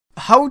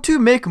How to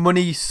make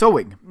money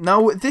sewing.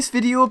 Now this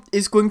video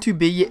is going to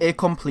be a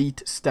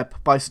complete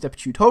step-by-step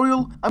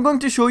tutorial. I'm going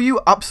to show you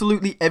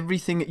absolutely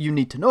everything you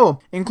need to know,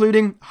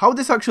 including how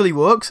this actually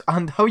works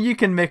and how you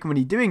can make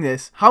money doing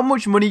this, how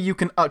much money you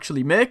can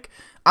actually make,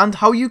 and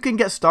how you can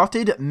get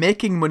started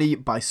making money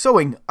by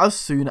sewing as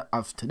soon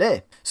as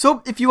today.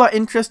 So if you are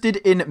interested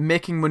in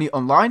making money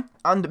online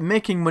and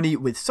making money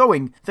with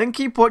sewing, then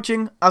keep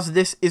watching, as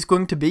this is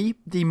going to be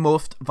the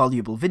most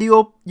valuable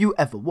video you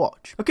ever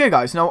watch. Okay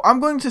guys, now I'm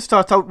going to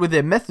start out with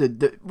a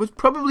method that was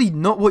probably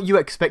not what you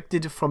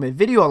expected from a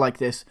video like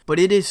this, but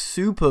it is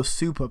super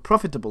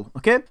profitable,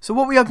 okay? So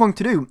what we are going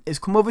to do is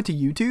come over to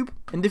YouTube,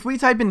 and if we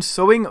type in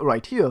sewing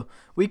right here,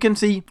 we can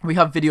see we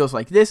have videos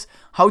like this,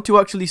 how to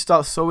actually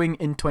start sewing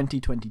in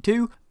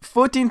 2022,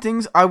 14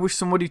 things I wish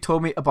somebody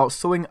told me about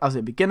sewing as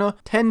a beginner,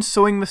 10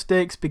 sewing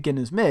mistakes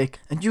beginners make,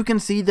 and you can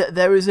see that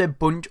there is a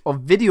bunch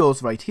of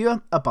videos right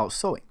here about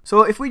sewing.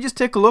 So if we just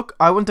take a look,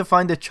 I want to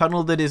find a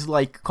channel that is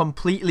like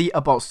completely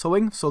about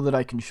sewing so that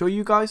I can show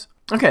you guys.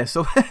 Okay,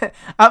 so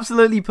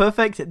absolutely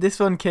perfect,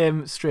 this one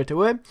came straight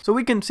away. So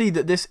we can see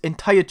that this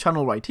entire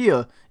channel right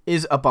here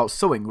is about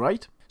sewing,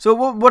 right? So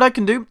what I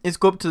can do is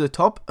go up to the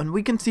top, and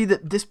we can see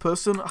that this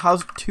person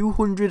has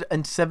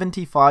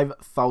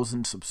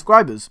 275,000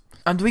 subscribers.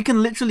 And we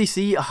can literally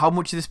see how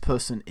much this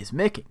person is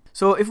making.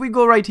 So if we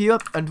go right here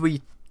and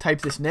we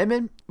type this name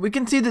in, we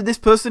can see that this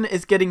person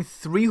is getting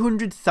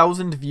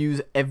 300,000 views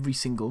every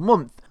single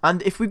month.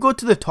 And if we go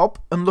to the top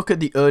and look at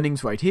the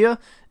earnings right here,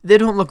 they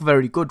don't look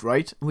very good,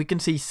 right? We can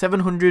see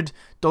 $700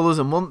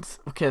 a month.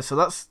 Okay, so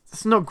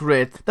that's not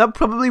great. That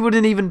probably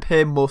wouldn't even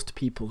pay most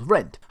people's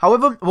rent.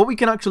 However, what we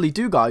can actually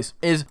do, guys,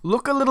 is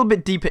look a little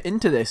bit deeper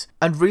into this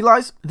and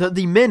realize that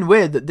the main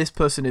way that this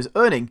person is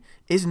earning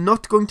is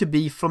not going to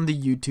be from the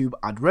YouTube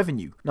ad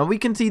revenue. Now we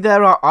can see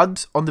there are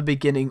ads on the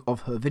beginning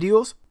of her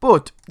videos,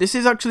 but this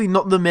is actually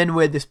not the main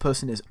way this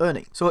person is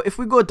earning. So if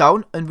we go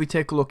down and we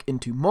take a look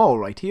into more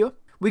right here,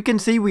 we can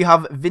see we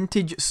have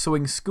Vintage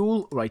Sewing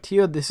School right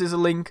here. This is a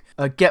link.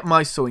 Get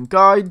my sewing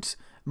guides,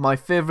 my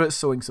favorite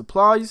sewing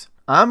supplies.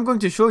 I'm going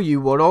to show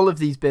you what all of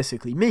these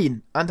basically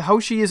mean and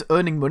how she is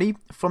earning money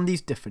from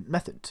these different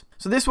methods.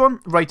 So this one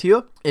right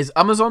here is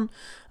Amazon,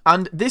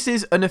 and this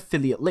is an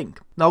affiliate link.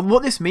 Now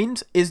what this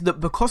means is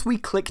that because we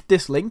clicked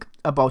this link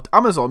about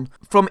Amazon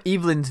from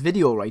Evelyn's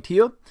video right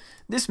here,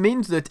 this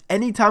means that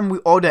anytime we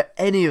order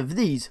any of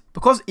these,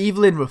 because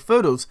Evelyn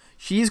referred us,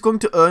 she is going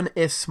to earn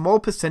a small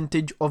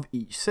percentage of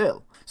each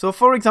sale. So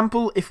for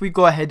example, if we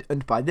go ahead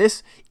and buy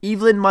this,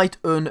 Evelyn might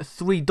earn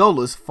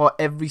 $3 for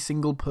every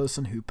single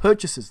person who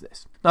purchases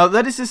this. Now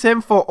that is the same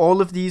for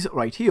all of these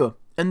right here.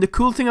 And the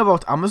cool thing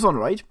about Amazon,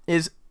 right,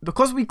 is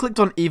because we clicked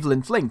on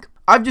Evelyn's link,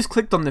 I've just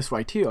clicked on this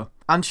right here,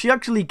 and she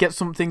actually gets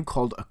something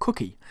called a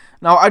cookie.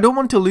 Now, I don't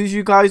want to lose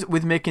you guys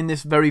with making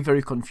this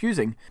very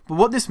confusing, but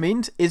what this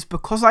means is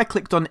because I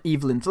clicked on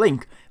Evelyn's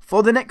link,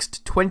 for the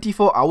next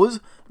 24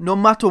 hours, no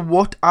matter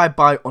what I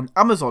buy on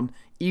Amazon,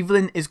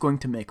 Evelyn is going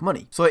to make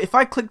money. So if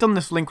I clicked on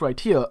this link right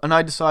here, and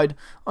I decide,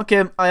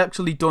 okay, I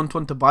actually don't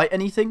want to buy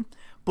anything,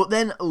 but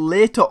then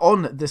later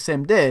on the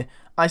same day,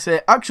 I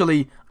say,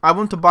 actually, I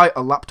want to buy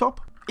a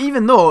laptop.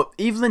 Even though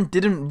Evelyn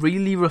didn't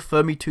really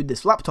refer me to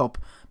this laptop,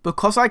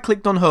 because I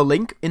clicked on her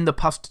link in the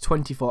past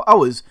 24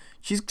 hours,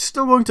 she's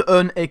still going to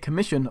earn a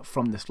commission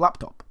from this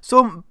laptop.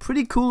 So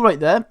pretty cool right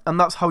there, and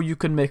that's how you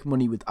can make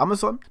money with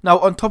Amazon. Now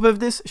on top of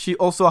this, she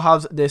also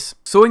has this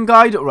sewing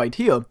guide right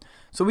here.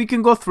 So we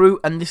can go through,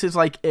 and this is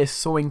like a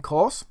sewing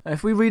course. And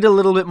if we read a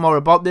little bit more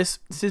about this,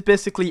 this is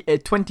basically a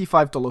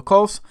 $25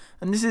 course,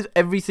 and this is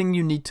everything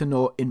you need to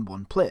know in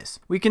one place.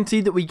 We can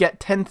see that we get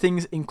 10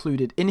 things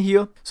included in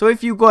here. So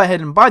if you go ahead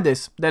and buy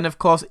this, then of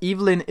course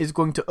Evelyn is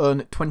going to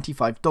earn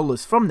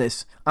 $25 from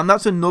this, and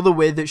that's another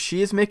way that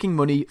she is making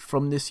money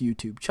from this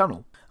YouTube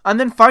channel. And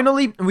then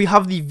finally, we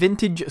have the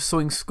Vintage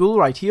Sewing School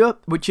right here,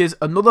 which is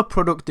another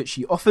product that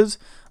she offers.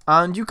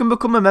 And you can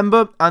become a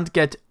member and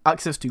get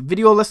access to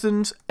video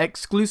lessons,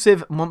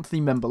 exclusive monthly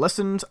member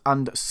lessons,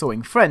 and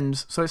sewing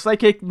friends. So it's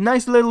like a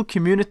nice little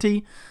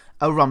community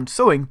around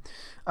sewing.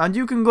 And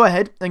you can go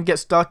ahead and get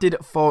started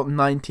for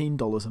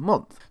 $19 a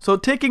month. So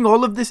taking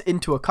all of this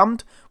into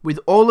account, with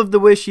all of the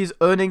ways she's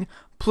earning,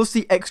 plus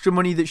the extra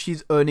money that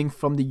she's earning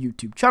from the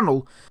YouTube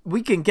channel,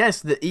 we can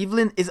guess that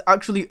Evelyn is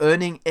actually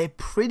earning a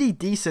pretty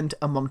decent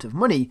amount of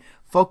money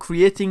for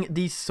creating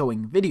these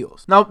sewing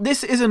videos. Now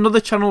this is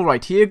another channel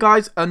right here,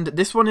 guys, and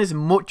this one is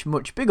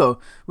much bigger.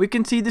 We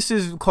can see this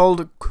is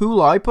called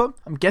Cool Hyper.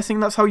 I'm guessing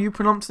that's how you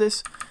pronounce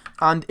this.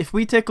 And if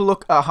we take a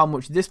look at how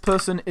much this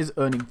person is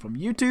earning from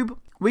YouTube,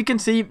 we can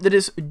see that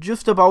it's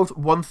just about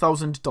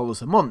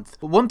 $1,000 a month.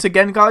 But once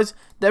again, guys,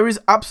 there is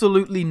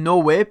absolutely no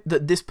way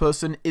that this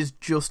person is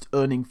just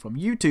earning from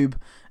YouTube,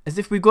 as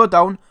if we go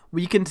down,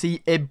 we can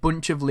see a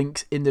bunch of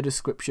links in the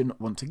description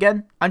once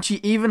again. And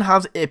she even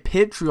has a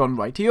Patreon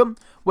right here,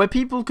 where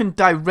people can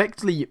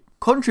directly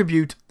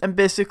contribute and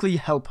basically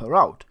help her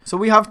out. So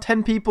we have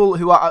 10 people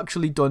who are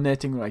actually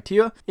donating right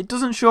here. It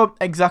doesn't show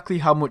exactly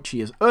how much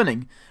she is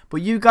earning,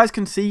 but you guys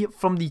can see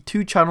from the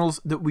 2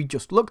 channels that we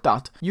just looked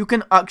at, you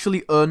can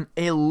actually earn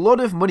a lot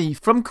of money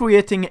from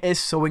creating a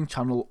sewing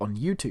channel on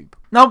YouTube.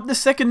 Now, the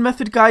second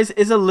method, guys,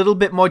 is a little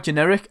bit more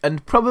generic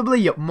and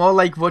probably more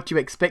like what you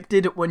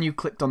expected when you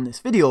clicked on this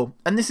video,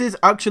 and this is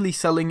actually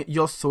selling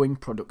your sewing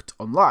product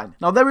online.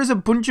 Now, there is a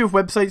bunch of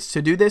websites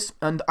to do this,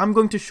 and I'm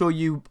going to show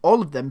you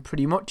all of them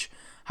pretty much.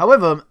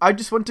 However, I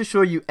just want to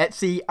show you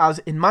Etsy, as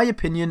in my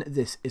opinion,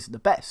 this is the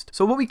best.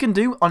 So what we can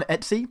do on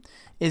Etsy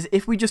is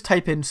if we just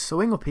type in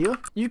sewing up here,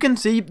 you can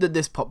see that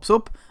this pops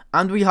up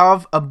and we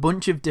have a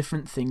bunch of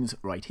different things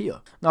right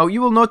here. Now,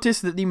 you will notice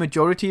that the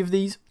majority of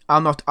these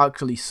are not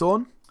actually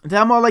sewn.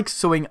 They're more like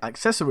sewing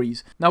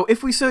accessories. Now,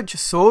 if we search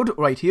sewed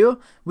right here,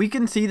 we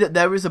can see that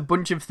there is a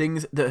bunch of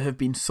things that have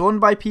been sewn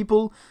by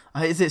people.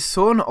 Is it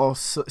sewn or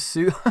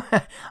sew?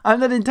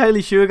 I'm not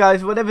entirely sure,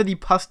 guys, whatever the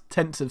past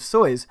tense of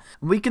sew is.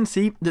 We can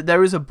see that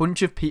there is a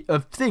bunch of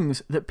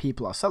things that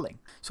people are selling.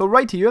 So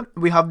right here,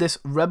 we have this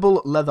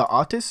Rebel Leather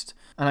Artist,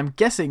 and I'm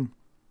guessing,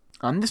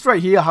 and this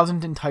right here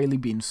hasn't entirely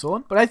been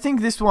sewn, but I think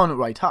this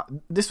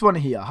one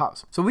here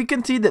has. So we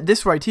can see that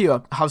this right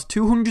here has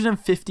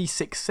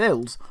 256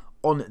 sales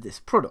on this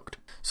product.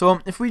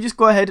 So if we just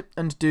go ahead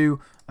and do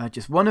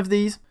just one of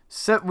these,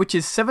 which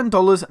is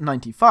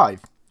 $7.95,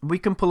 we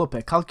can pull up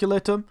a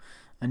calculator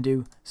and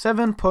do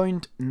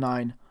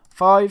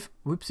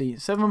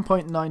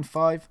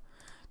 7.95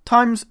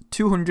 times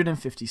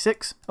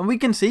 256, and we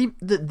can see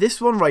that this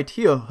one right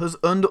here has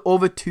earned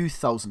over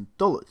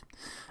 $2,000.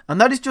 And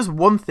that is just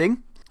one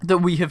thing that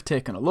we have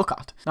taken a look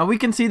at. Now we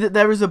can see that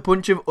there is a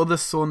bunch of other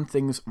sewn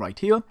things right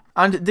here,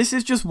 and this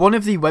is just one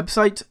of the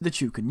websites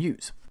that you can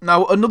use.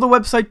 Now another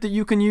website that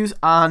you can use,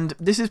 and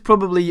this is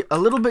probably a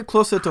little bit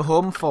closer to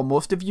home for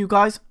most of you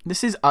guys,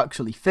 this is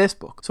actually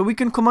Facebook. So we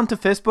can come onto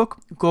Facebook,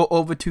 go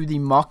over to the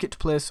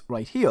marketplace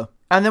right here,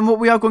 and then what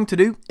we are going to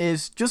do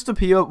is just up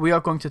here we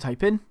are going to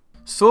type in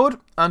sewed,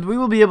 and we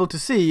will be able to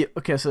see,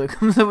 okay, so it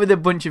comes up with a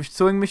bunch of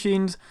sewing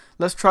machines.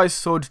 Let's try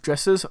sewed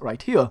dresses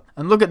right here,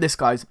 and look at this,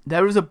 guys.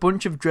 There is a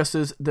bunch of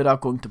dresses that are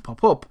going to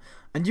pop up,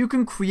 and you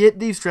can create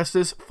these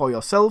dresses for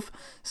yourself,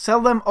 sell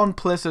them on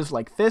places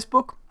like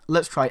Facebook.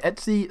 Let's try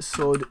Etsy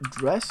sewed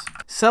dress,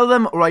 sell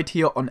them right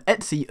here on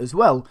Etsy as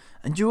well,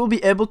 and you will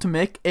be able to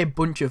make a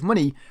bunch of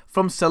money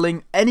from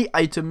selling any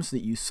items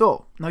that you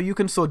sew. Now you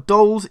can sew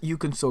dolls, you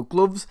can sew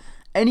gloves,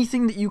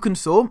 anything that you can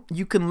sew,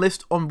 you can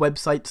list on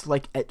websites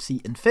like Etsy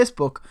and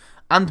Facebook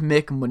and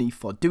make money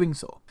for doing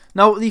so.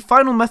 Now, the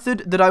final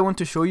method that I want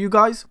to show you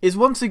guys is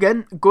once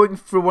again going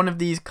through one of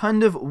these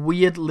kind of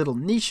weird little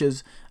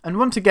niches, and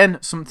once again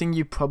something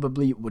you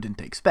probably wouldn't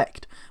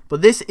expect.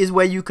 But this is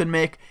where you can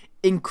make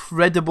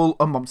incredible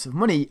amounts of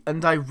money,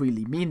 and I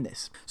really mean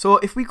this. So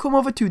if we come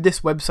over to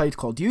this website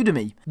called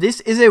Udemy,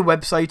 this is a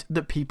website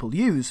that people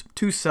use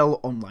to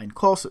sell online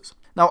courses.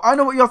 Now, I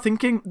know what you're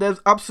thinking, there's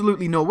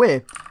absolutely no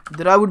way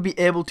that I would be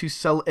able to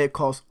sell a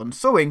course on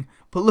sewing,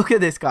 but look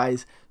at this,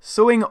 guys.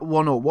 Sewing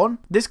 101.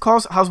 This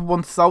course has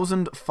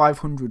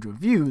 1,500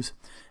 reviews,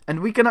 and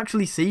we can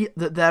actually see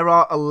that there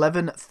are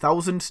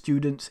 11,000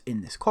 students in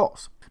this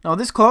course. Now,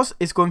 this course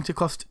is going to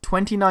cost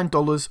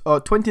 $29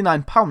 or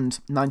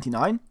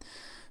 £29.99.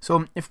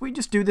 So if we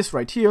just do this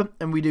right here,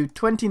 and we do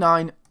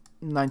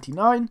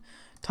 $29.99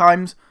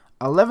 times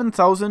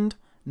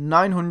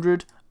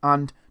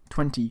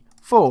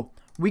 11,924,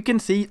 we can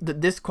see that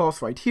this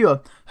course right here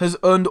has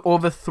earned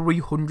over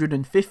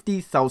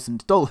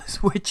 $350,000,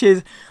 which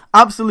is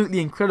absolutely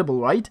incredible,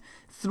 right?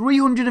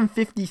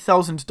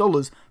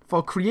 $350,000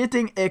 for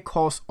creating a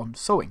course on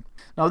sewing.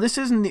 Now, this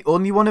isn't the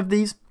only one of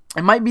these.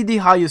 It might be the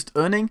highest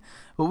earning,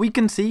 but we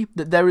can see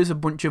that there is a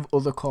bunch of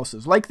other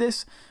courses like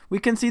this. We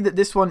can see that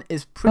this one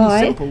is pretty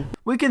simple.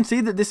 We can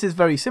see that this is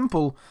very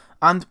simple,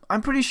 and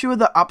I'm pretty sure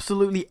that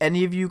absolutely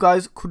any of you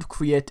guys could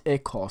create a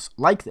course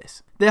like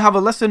this. They have a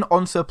lesson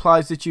on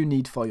supplies that you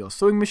need for your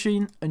sewing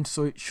machine, and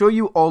so show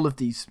you all of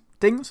these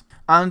things.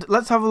 And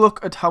let's have a look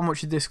at how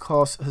much this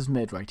course has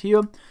made right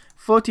here.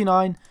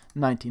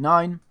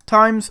 $49.99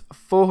 times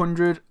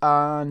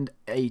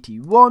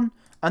 481.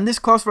 And this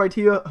course right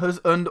here has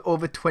earned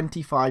over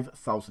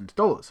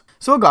 $25,000.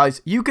 So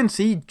guys, you can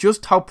see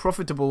just how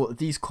profitable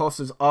these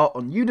courses are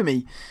on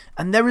Udemy,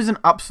 and there is an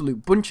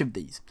absolute bunch of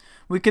these.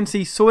 We can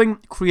see sewing,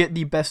 create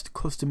the best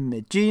custom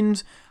made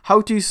jeans,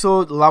 how to sew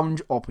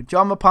lounge or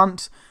pajama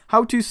pants,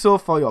 how to sew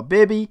for your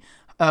baby,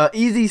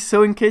 easy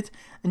sewing kit,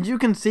 and you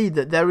can see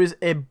that there is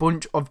a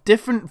bunch of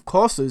different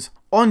courses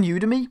on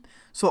Udemy.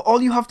 So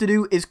all you have to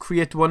do is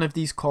create one of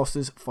these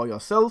courses for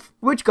yourself,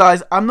 which,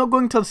 guys, I'm not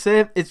going to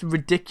say it's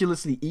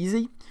ridiculously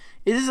easy.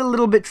 It is a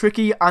little bit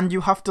tricky, and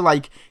you have to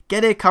like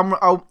get a camera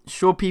out,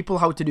 show people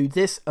how to do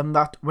this and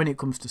that when it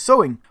comes to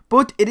sewing.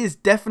 But it is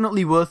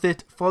definitely worth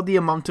it for the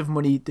amount of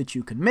money that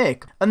you can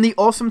make. And the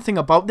awesome thing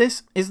about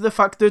this is the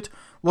fact that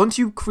once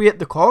you create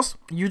the course,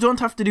 you don't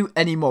have to do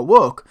any more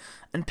work,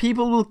 and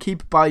people will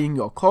keep buying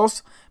your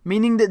course,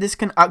 meaning that this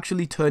can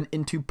actually turn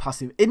into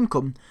passive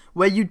income,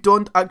 where you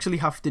don't actually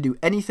have to do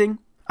anything,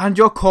 and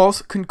your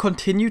course can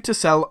continue to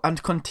sell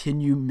and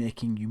continue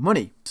making you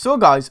money. So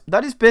guys,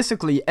 that is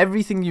basically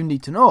everything you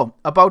need to know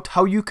about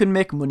how you can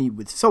make money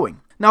with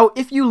sewing. Now,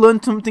 if you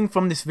learned something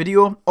from this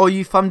video or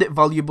you found it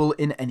valuable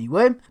in any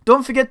way,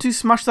 don't forget to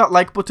smash that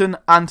like button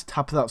and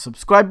tap that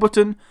subscribe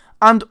button.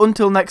 And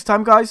until next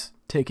time guys,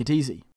 take it easy.